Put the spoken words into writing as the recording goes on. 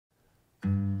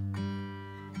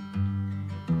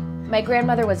My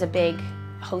grandmother was a big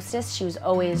hostess. She was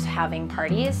always having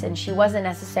parties, and she wasn't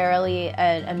necessarily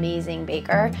an amazing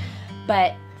baker,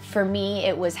 but for me,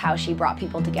 it was how she brought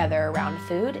people together around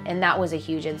food, and that was a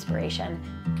huge inspiration.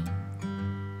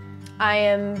 I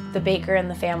am the baker in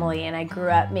the family, and I grew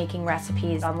up making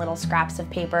recipes on little scraps of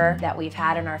paper that we've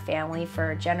had in our family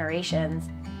for generations.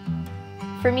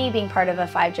 For me, being part of a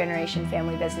 5-generation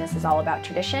family business is all about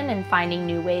tradition and finding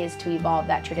new ways to evolve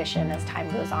that tradition as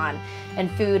time goes on, and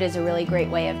food is a really great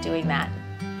way of doing that.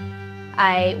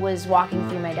 I was walking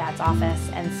through my dad's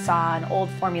office and saw an old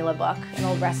formula book, an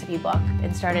old recipe book,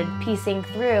 and started piecing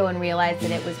through and realized that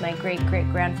it was my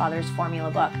great-great-grandfather's formula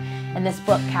book. And this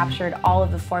book captured all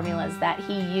of the formulas that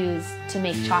he used to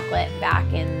make chocolate back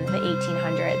in the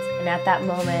 1800s. And at that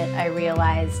moment, I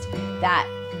realized that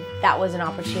that was an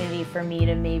opportunity for me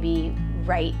to maybe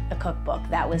write a cookbook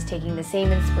that was taking the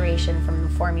same inspiration from the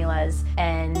formulas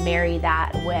and marry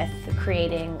that with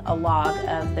creating a log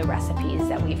of the recipes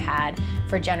that we've had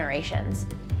for generations.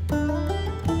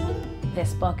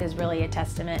 This book is really a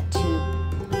testament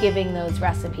to giving those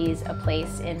recipes a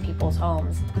place in people's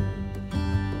homes.